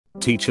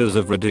Teachers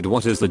of Reddit,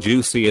 what is the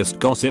juiciest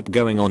gossip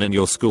going on in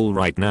your school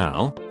right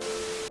now?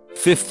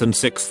 5th and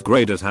 6th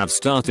graders have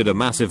started a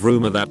massive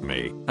rumor that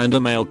me and a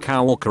male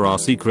coworker are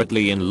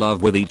secretly in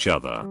love with each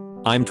other.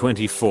 I'm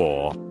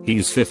 24,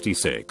 he's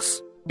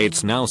 56.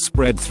 It's now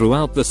spread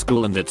throughout the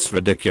school and it's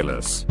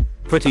ridiculous.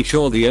 Pretty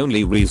sure the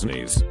only reason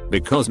is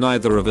because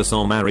neither of us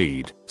are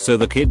married, so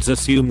the kids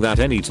assume that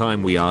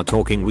anytime we are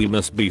talking we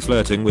must be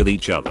flirting with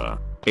each other.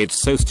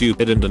 It's so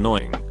stupid and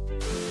annoying.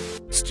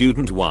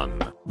 Student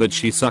 1, but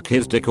she suck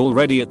his dick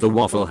already at the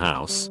Waffle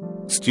House.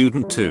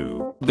 Student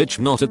 2, bitch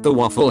not at the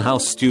Waffle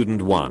House.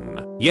 Student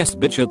 1, yes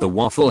bitch at the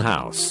Waffle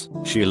House.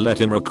 She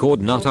let him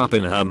record nut up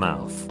in her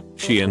mouth.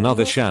 She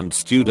another shant.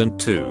 Student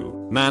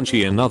 2, man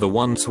she another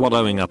one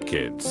swallowing up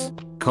kids.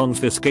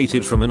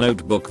 Confiscated from a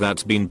notebook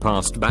that's been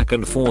passed back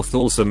and forth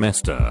all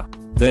semester.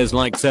 There's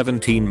like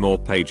 17 more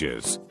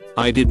pages.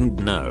 I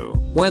didn't know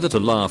whether to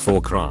laugh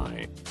or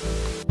cry.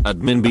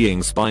 Admin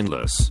being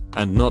spineless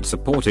and not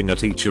supporting a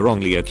teacher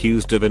wrongly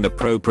accused of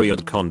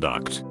inappropriate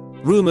conduct.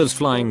 Rumors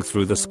flying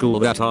through the school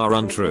that are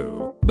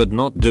untrue, but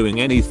not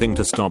doing anything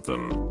to stop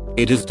them.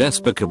 It is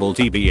despicable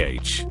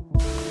tbh.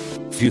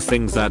 Few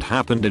things that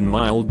happened in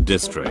my old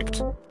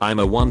district. I'm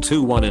a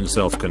 1-to-1 in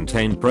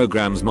self-contained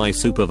programs. My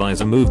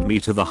supervisor moved me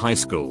to the high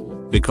school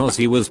because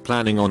he was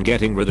planning on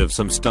getting rid of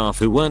some staff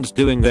who weren't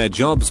doing their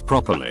jobs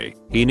properly.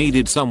 He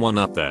needed someone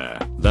up there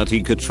that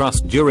he could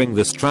trust during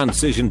this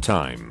transition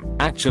time.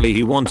 Actually,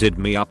 he wanted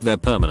me up there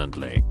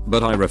permanently,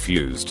 but I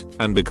refused,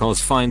 and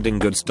because finding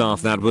good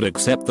staff that would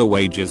accept the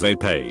wages they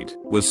paid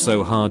was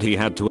so hard, he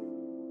had to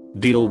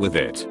deal with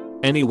it.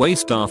 Anyway,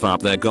 staff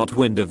up there got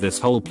wind of this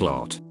whole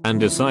plot and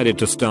decided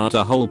to start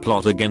a whole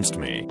plot against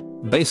me.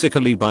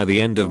 Basically, by the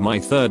end of my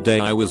 3rd day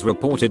I was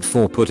reported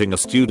for putting a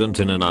student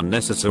in an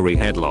unnecessary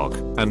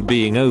headlock and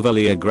being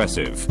overly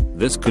aggressive.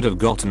 This could have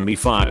gotten me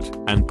fired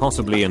and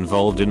possibly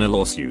involved in a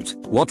lawsuit.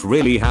 What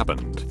really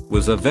happened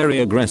was a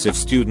very aggressive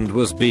student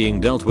was being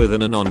dealt with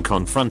in a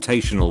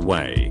non-confrontational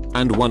way,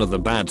 and one of the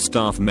bad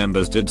staff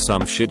members did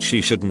some shit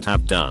she shouldn't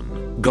have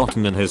done,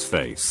 gotten in his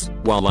face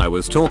while I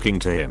was talking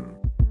to him.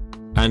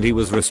 And he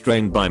was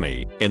restrained by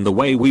me in the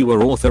way we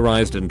were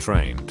authorized and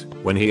trained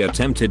when he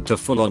attempted to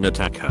full-on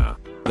attack her.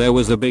 There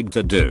was a big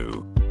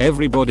to-do.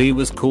 Everybody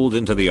was called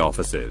into the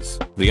offices.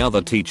 The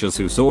other teachers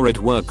who saw it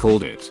were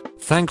called it.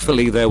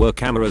 Thankfully there were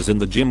cameras in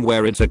the gym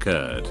where it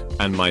occurred,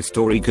 and my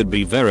story could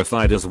be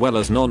verified, as well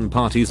as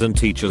non-parties and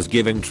teachers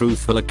giving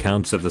truthful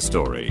accounts of the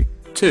story.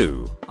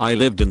 2. I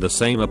lived in the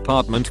same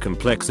apartment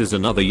complex as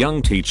another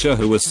young teacher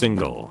who was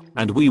single,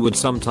 and we would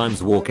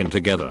sometimes walk in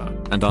together,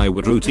 and I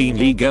would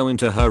routinely go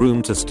into her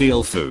room to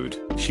steal food.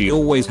 She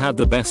always had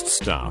the best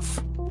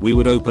stuff. We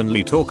would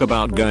openly talk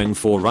about going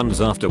for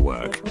runs after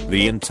work.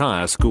 The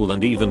entire school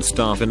and even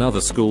staff in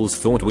other schools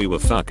thought we were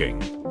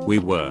fucking. We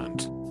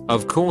weren't.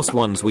 Of course,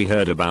 once we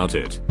heard about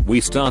it, we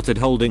started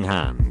holding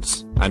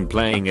hands and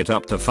playing it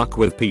up to fuck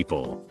with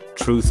people.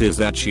 Truth is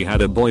that she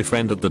had a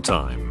boyfriend at the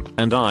time,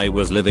 and I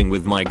was living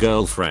with my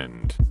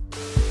girlfriend.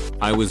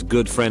 I was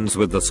good friends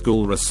with the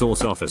school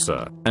resource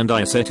officer, and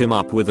I set him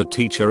up with a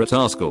teacher at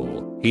our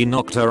school. He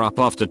knocked her up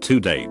after 2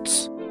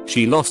 dates.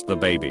 She lost the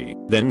baby,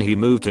 then he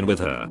moved in with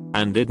her,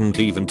 and didn't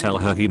even tell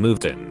her he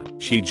moved in.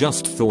 She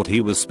just thought he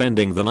was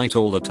spending the night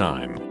all the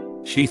time.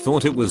 She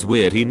thought it was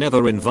weird he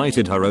never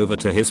invited her over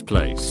to his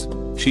place.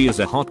 She is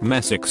a hot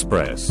mess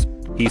express.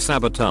 He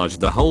sabotaged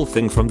the whole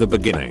thing from the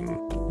beginning.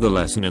 The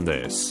lesson in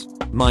this: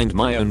 mind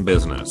my own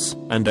business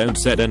and don't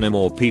set any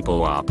more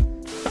people up.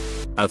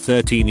 A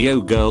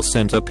 13-year-old girl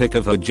sent a pic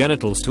of her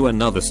genitals to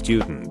another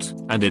student,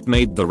 and it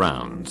made the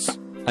rounds.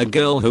 A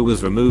girl who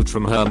was removed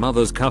from her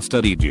mother's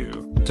custody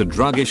due to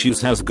drug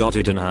issues has got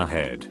it in her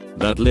head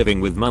that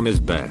living with mum is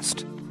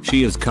best.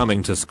 She is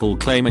coming to school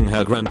claiming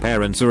her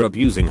grandparents are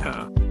abusing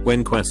her.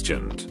 When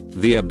questioned,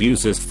 the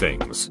abuse is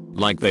things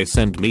like they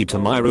sent me to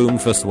my room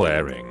for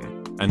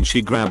swearing, and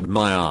she grabbed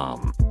my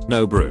arm.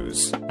 No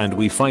bruise, and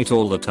we fight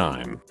all the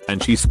time,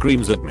 and she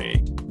screams at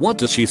me. What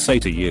does she say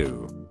to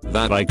you?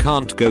 That I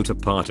can't go to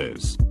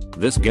parties.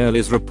 This girl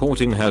is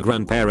reporting her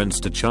grandparents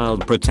to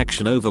child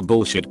protection over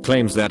bullshit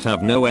claims that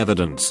have no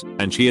evidence,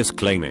 and she is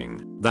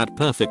claiming that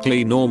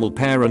perfectly normal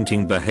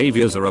parenting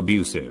behaviors are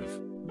abusive.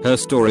 Her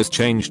stories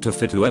changed to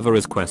fit whoever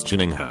is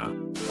questioning her.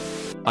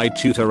 I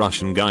tutor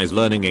Russian guys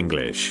learning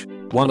English.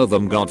 One of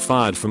them got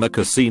fired from a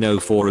casino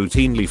for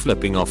routinely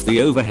flipping off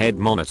the overhead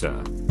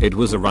monitor. It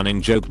was a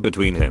running joke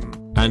between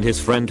him and his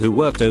friend who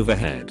worked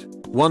overhead.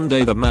 One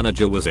day the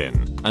manager was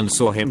in and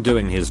saw him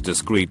doing his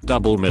discreet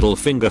double middle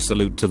finger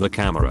salute to the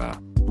camera.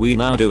 We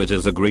now do it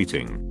as a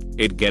greeting.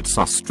 It gets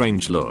us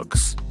strange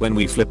looks when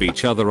we flip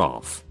each other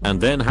off and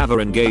then have an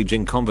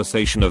engaging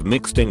conversation of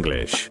mixed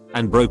English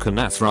and broken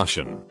ass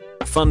Russian.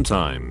 Fun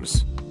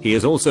times. He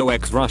is also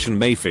ex-Russian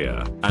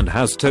mafia and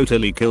has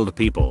totally killed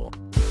people.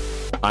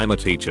 I'm a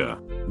teacher.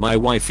 My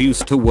wife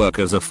used to work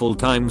as a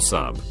full-time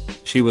sub.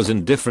 She was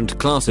in different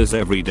classes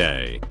every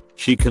day.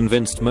 She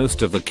convinced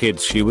most of the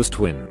kids she was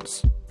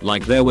twins.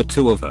 Like there were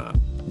 2 of her.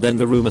 Then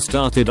the rumor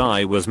started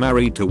I was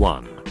married to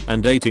one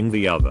and dating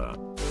the other.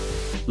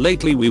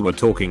 Lately we were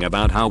talking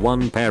about how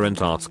one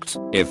parent asked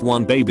if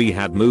one baby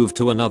had moved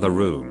to another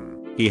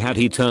room.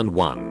 He turned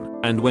 1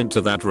 and went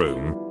to that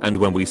room, and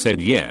when we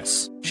said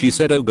yes, she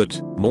said, "Oh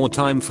good, more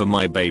time for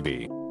my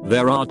baby.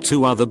 There are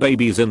 2 other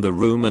babies in the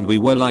room," and we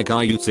were like,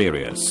 "Are you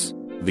serious?"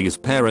 These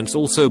parents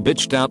also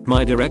bitched out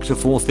my director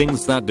for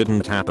things that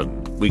didn't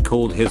happen. We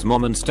called his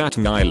mom in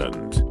Staten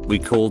Island. We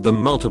called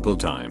them multiple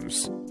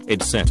times,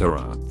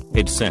 etc.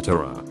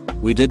 etc.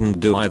 We didn't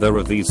do either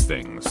of these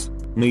things.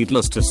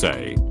 Needless to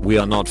say, we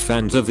are not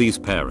fans of these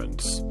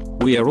parents.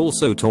 We are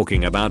also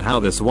talking about how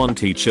this one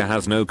teacher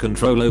has no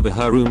control over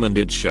her room and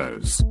it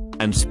shows.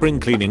 And spring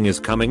cleaning is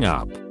coming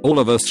up. All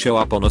of us show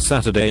up on a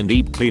Saturday and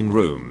deep clean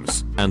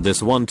rooms, and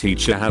this one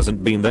teacher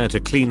hasn't been there to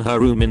clean her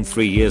room in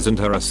 3 years, and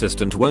her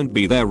assistant won't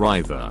be there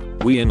either.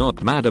 We are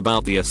not mad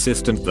about the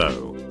assistant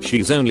though.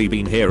 She's only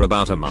been here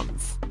about a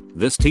month.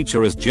 This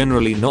teacher is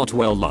generally not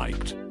well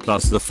liked,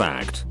 plus the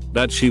fact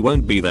that she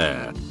won't be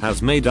there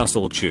has made us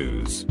all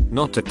choose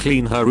not to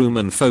clean her room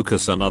and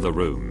focus on other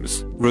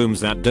rooms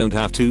that don't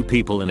have 2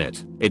 people in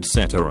it,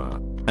 etc.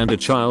 And a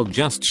child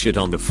just shit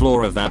on the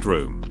floor of that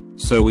room.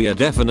 So we are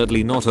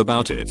definitely not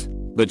about it.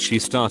 But she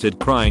started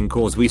crying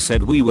cause we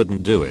said we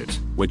wouldn't do it,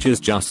 which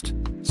is just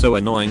so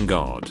annoying.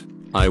 God.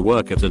 I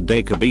work at a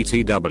daycare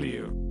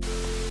BTW.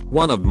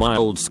 One of my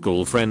old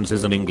school friends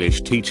is an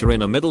English teacher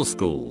in a middle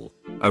school.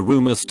 A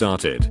rumor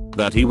started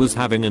that he was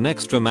having an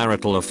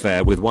extramarital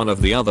affair with one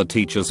of the other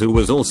teachers who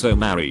was also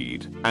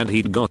married, and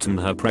he'd gotten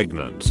her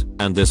pregnant,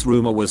 and this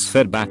rumor was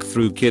fed back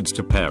through kids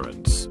to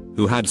parents,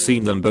 who had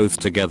seen them both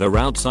together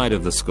outside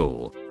of the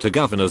school, to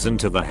governors and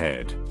to the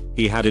head.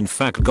 He had in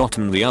fact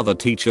gotten the other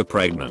teacher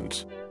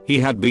pregnant. He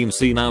had been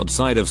seen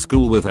outside of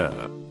school with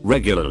her,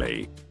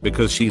 regularly,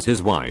 because she's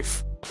his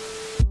wife.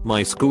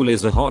 My school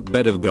is a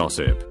hotbed of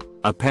gossip.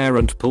 A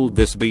parent pulled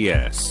this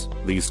BS.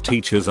 These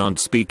teachers aren't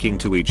speaking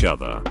to each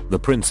other. The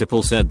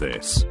principal said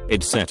this,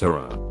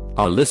 etc.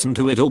 I'll listen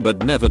to it all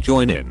but never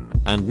join in,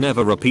 and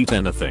never repeat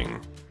anything.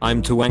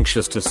 I'm too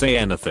anxious to say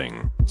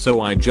anything,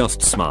 so I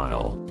just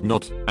smile,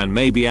 nod, and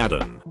maybe add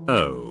an,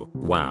 "Oh,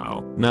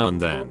 wow," now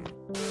and then.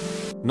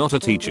 Not a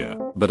teacher,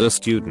 but a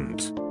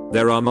student.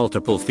 There are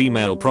multiple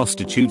female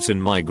prostitutes in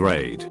my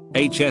grade,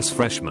 HS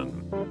freshman.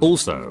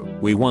 Also,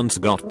 we once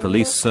got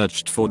police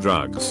searched for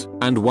drugs,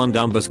 and one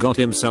dumbass got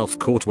himself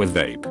caught with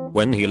vape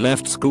when he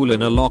left school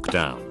in a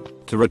lockdown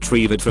to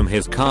retrieve it from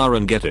his car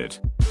and get it.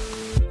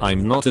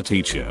 I'm not a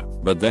teacher,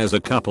 but there's a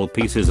couple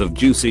pieces of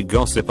juicy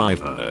gossip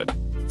I've heard.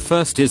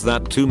 First is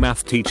that 2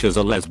 math teachers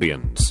are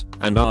lesbians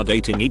and are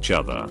dating each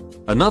other.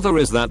 Another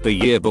is that the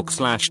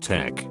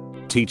yearbook/tech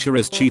teacher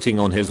is cheating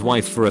on his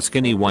wife for a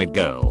skinny white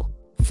girl.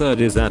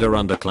 Third is that her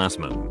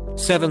underclassman,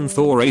 7th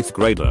or 8th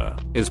grader,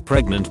 is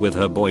pregnant with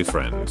her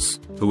boyfriend's,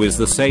 who is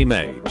the same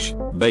age.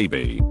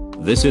 Baby.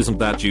 This isn't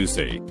that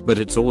juicy, but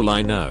it's all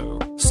I know,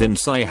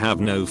 since I have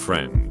no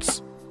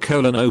friends.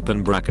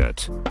 Open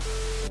bracket.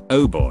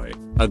 Oh boy.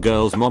 A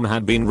girl's mom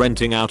had been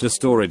renting out a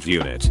storage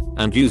unit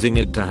and using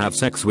it to have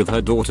sex with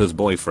her daughter's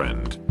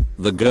boyfriend.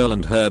 The girl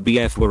and her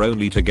BF were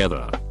only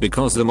together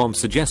because the mom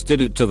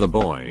suggested it to the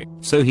boy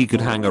so he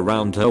could hang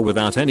around her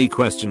without any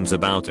questions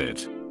about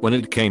it. When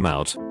it came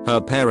out,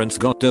 her parents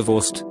got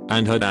divorced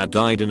and her dad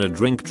died in a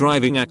drink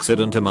driving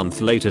accident a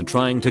month later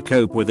trying to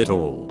cope with it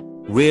all.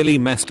 Really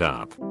messed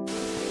up.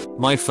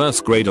 My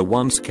first grader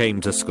once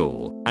came to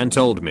school and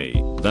told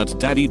me that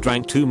daddy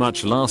drank too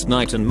much last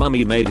night and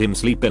mummy made him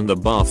sleep in the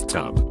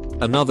bathtub.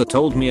 Another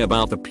told me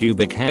about the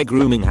pubic hair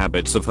grooming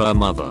habits of her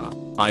mother.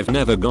 I've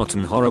never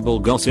gotten horrible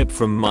gossip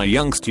from my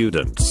young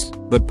students,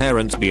 but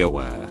parents be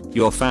aware,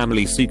 your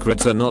family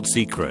secrets are not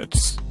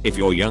secrets if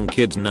your young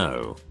kids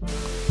know.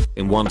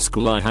 In one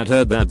school I had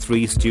heard that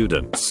 3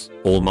 students,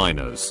 all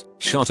minors,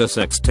 shot a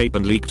sex tape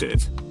and leaked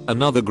it.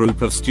 Another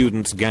group of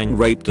students gang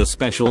raped a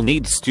special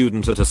needs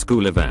student at a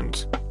school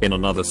event. In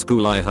another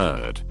school I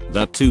heard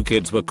that 2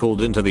 kids were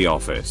called into the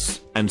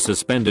office and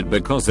suspended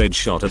because they'd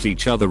shot at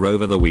each other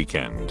over the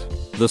weekend.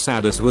 The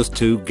saddest was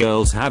 2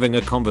 girls having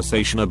a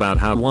conversation about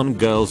how one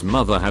girl's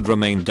mother had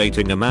remained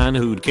dating a man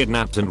who'd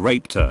kidnapped and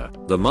raped her,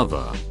 the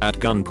mother, at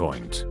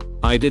gunpoint.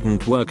 I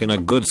didn't work in a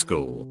good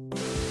school.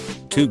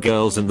 2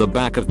 girls in the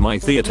back of my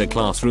theater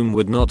classroom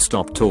would not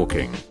stop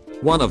talking.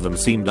 One of them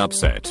seemed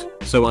upset,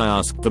 so I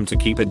asked them to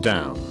keep it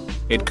down.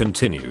 It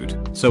continued,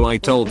 so I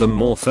told them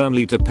more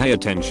firmly to pay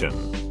attention.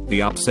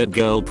 The upset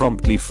girl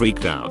promptly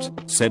freaked out,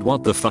 said,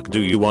 "What the fuck do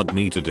you want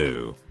me to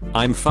do?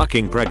 I'm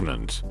fucking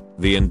pregnant."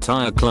 The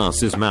entire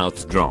class's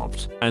mouths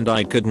dropped, and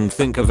I couldn't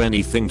think of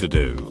anything to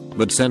do,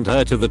 but sent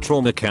her to the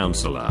trauma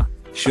counselor.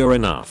 Sure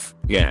enough,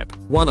 yep,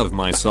 one of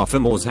my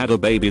sophomores had a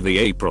baby the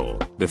April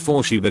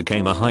before she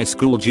became a high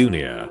school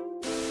junior.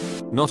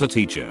 Not a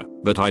teacher,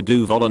 but I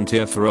do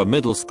volunteer for a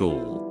middle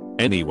school.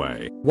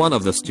 Anyway, one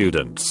of the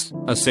students,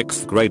 a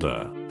 6th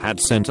grader,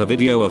 had sent a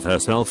video of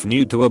herself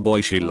nude to a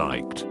boy she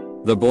liked.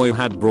 The boy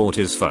had brought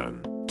his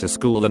phone to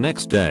school the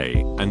next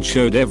day and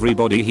showed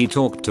everybody he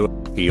talked to.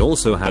 He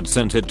also had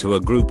sent it to a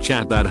group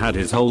chat that had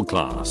his whole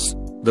class.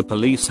 The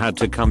police had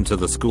to come to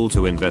the school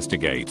to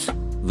investigate.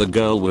 The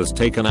girl was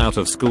taken out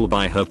of school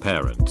by her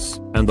parents,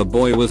 and the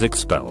boy was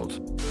expelled.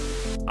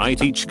 I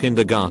teach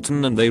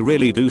kindergarten and they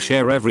really do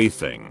share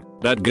everything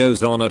that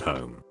goes on at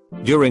home.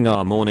 During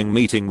our morning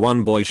meeting,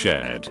 one boy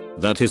shared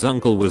that his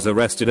uncle was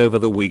arrested over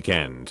the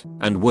weekend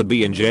and would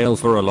be in jail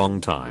for a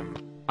long time.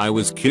 I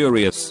was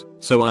curious,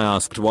 so I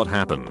asked what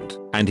happened,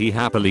 and he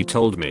happily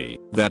told me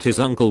that his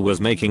uncle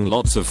was making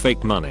lots of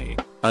fake money.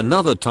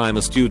 Another time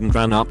a student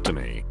ran up to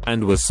me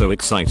and was so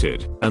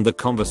excited, and the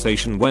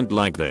conversation went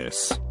like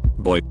this.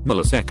 Boy,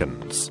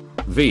 milliseconds.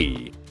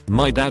 V.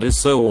 My dad is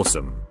so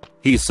awesome.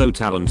 He's so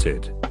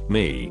talented.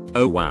 Me.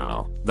 Oh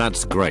wow,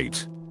 that's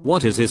great.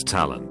 What is his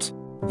talent?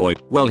 Boy,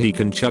 well he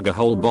can chug a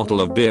whole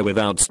bottle of beer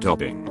without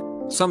stopping.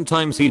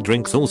 Sometimes he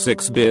drinks all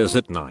 6 beers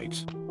at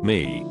night.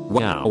 Me.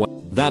 Wow,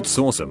 that's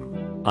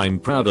awesome. I'm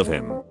proud of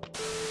him.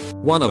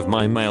 One of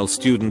my male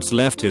students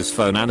left his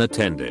phone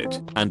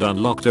unattended and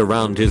unlocked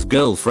around his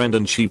girlfriend,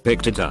 and she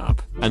picked it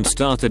up and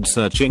started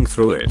searching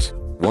through it.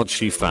 What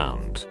she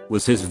found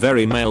was his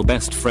very male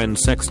best friend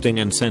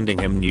sexting and sending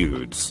him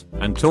nudes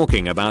and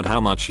talking about how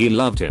much he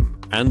loved him,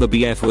 and the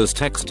BF was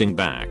texting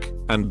back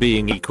and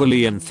being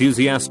equally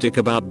enthusiastic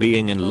about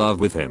being in love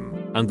with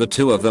him, and the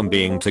two of them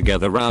being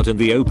together out in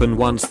the open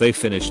once they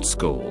finished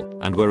school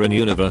and were in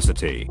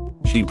university.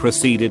 She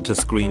proceeded to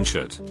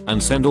screenshot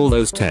and send all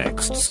those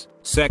texts,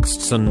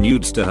 sexts and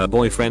nudes to her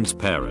boyfriend's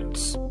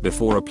parents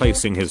before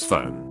replacing his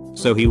phone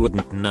so he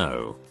wouldn't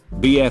know.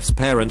 BF's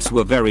parents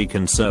were very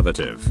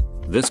conservative.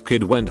 This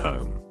kid went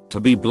home to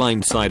be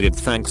blindsided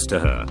thanks to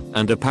her,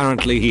 and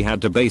apparently he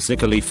had to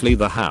basically flee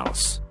the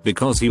house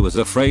because he was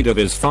afraid of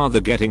his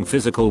father getting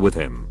physical with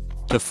him.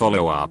 To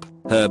follow up,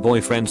 her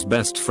boyfriend's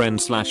best friend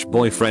 /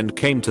 boyfriend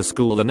came to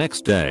school the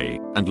next day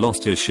and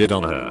lost his shit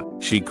on her.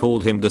 She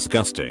called him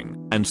disgusting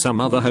and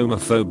some other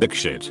homophobic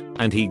shit,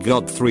 and he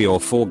got 3 or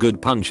 4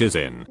 good punches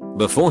in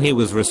before he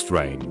was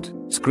restrained,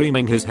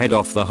 screaming his head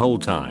off the whole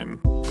time.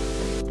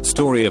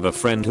 Story of a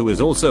friend who is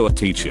also a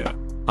teacher.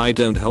 I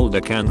don't hold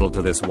a candle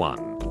to this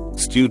one.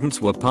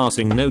 Students were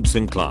passing notes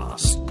in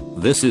class.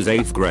 This is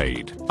 8th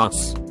grade,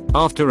 us.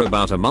 After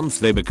about a month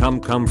they become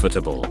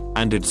comfortable,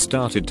 and it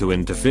started to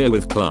interfere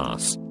with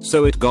class,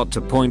 so it got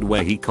to point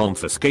where he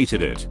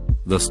confiscated it.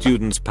 The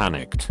students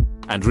panicked,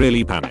 and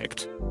really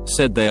panicked.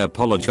 Said they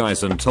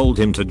apologized and told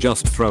him to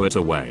just throw it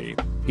away.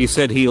 He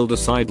said he'll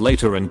decide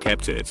later and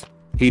kept it.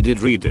 He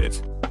did read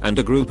it, and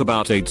a group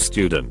about 8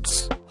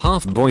 students,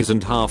 half boys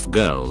and half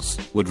girls,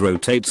 would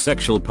rotate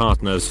sexual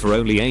partners for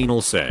only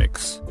anal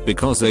sex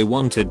because they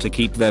wanted to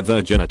keep their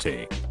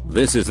virginity.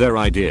 This is their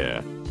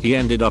idea. He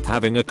ended up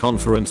having a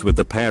conference with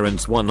the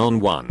parents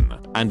one-on-one,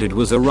 and it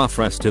was a rough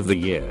rest of the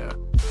year.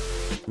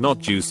 Not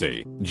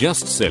juicy,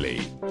 just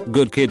silly.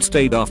 Good kid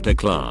stayed after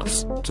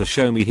class to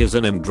show me his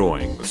anime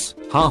drawings,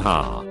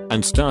 haha,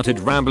 and started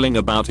rambling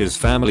about his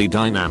family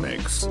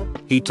dynamics.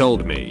 He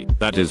told me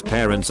that his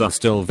parents are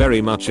still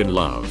very much in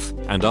love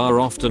and are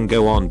often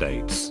go on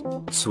dates.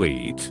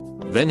 Sweet.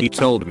 Then he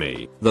told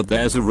me that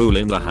there's a rule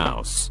in the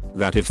house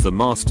that if the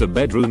master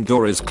bedroom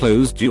door is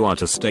closed you are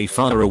to stay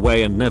far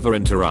away and never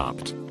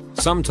interrupt.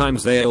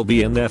 Sometimes they'll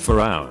be in there for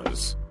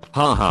hours.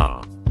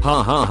 Haha.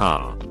 Ha ha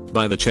ha.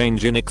 By the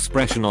change in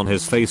expression on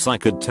his face I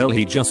could tell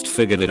he just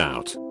figured it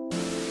out.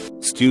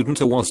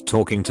 Student A was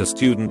talking to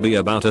student B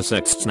about a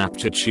sext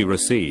Snapchat she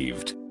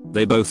received.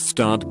 They both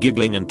start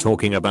giggling and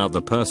talking about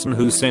the person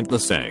who sent the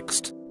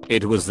sext.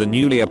 It was the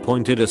newly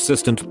appointed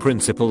assistant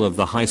principal of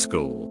the high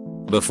school.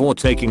 Before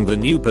taking the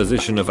new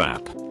position of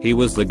AP, he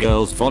was the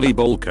girls'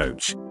 volleyball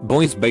coach,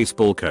 boys'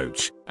 baseball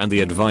coach, and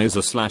the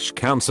advisor /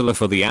 counselor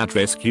for the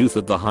at-risk youth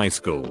at the high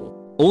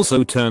school.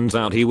 Also turns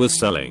out he was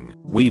selling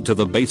weed to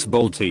the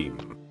baseball team.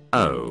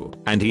 Oh,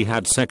 and he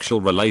had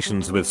sexual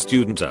relations with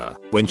student A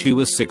when she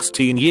was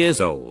 16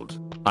 years old.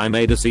 I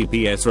made a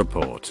CPS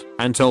report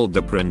and told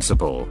the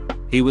principal.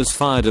 He was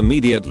fired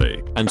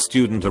immediately, and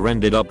student A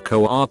ended up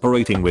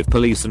cooperating with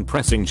police and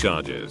pressing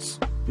charges.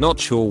 Not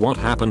sure what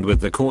happened with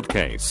the court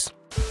case.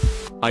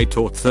 I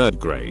taught 3rd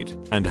grade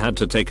and had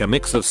to take a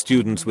mix of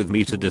students with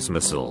me to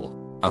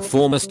dismissal. A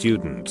former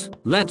student,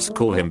 let's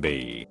call him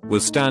B,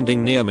 was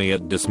standing near me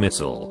at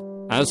dismissal.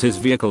 As his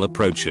vehicle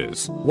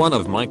approaches, one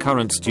of my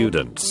current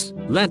students,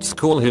 let's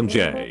call him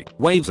J,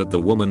 waves at the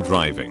woman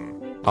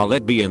driving. I'll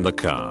let B in the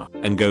car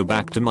and go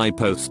back to my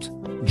post.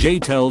 J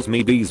tells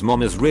me B's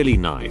mom is really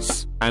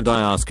nice, and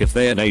I ask if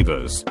they're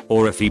neighbors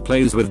or if he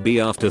plays with B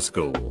after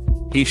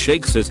school. He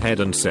shakes his head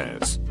and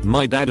says,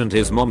 my dad and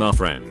his mom are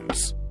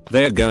friends.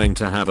 They're going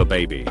to have a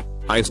baby.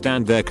 I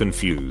stand there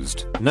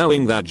confused,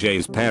 knowing that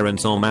Jay's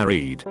parents are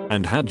married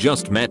and had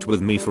just met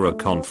with me for a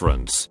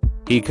conference.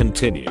 He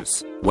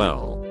continues,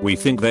 well, we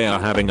think they are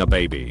having a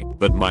baby,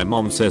 but my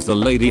mom says the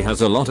lady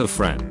has a lot of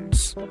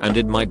friends, and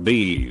it might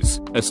be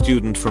a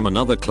student from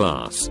another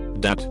class.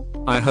 Dad,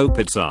 I hope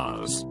it's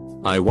ours.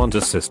 I want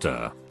a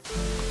sister.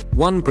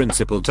 One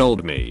principal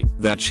told me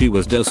that she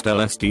was dosed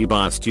LSD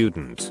by a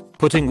student,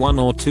 putting 1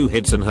 or 2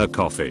 hits in her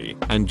coffee,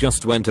 and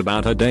just went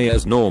about her day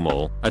as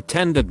normal,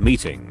 attended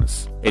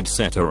meetings,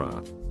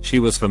 etc. She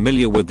was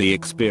familiar with the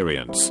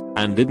experience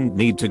and didn't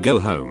need to go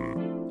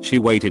home. She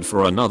waited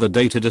for another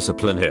day to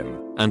discipline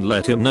him and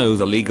let him know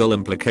the legal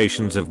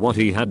implications of what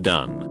he had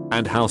done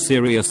and how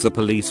serious the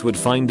police would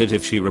find it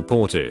if she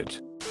reported.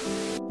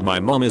 My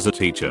mom is a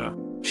teacher.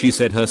 She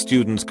said her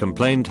students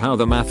complained how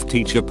the math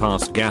teacher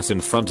passed gas in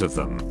front of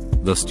them.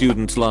 The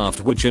students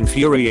laughed, which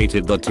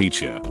infuriated the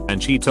teacher,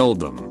 and she told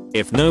them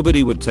if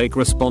nobody would take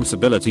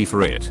responsibility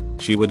for it,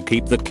 she would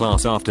keep the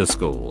class after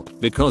school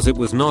because it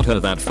was not her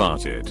that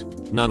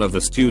farted. None of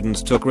the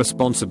students took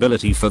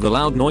responsibility for the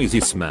loud noisy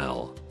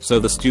smell, so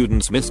the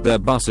students missed their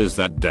buses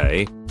that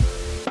day.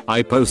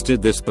 I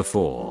posted this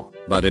before,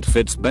 but it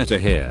fits better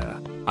here.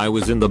 I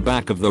was in the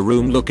back of the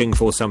room looking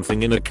for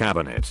something in a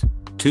cabinet.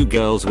 Two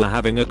girls were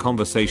having a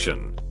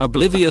conversation,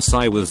 oblivious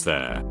I was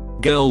there.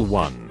 Girl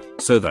 1,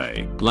 so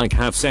they like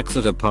have sex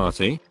at a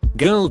party?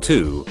 Girl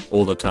 2,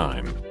 all the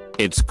time.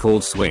 It's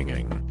called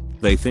swinging.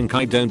 They think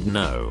I don't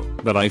know,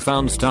 but I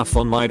found stuff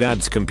on my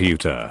dad's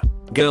computer.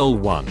 Girl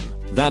 1,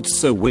 that's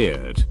so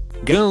weird.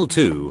 Girl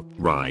 2,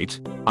 right,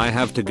 I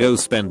have to go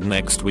spend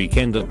next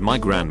weekend at my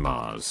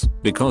grandma's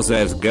because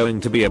there's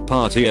going to be a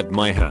party at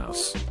my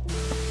house.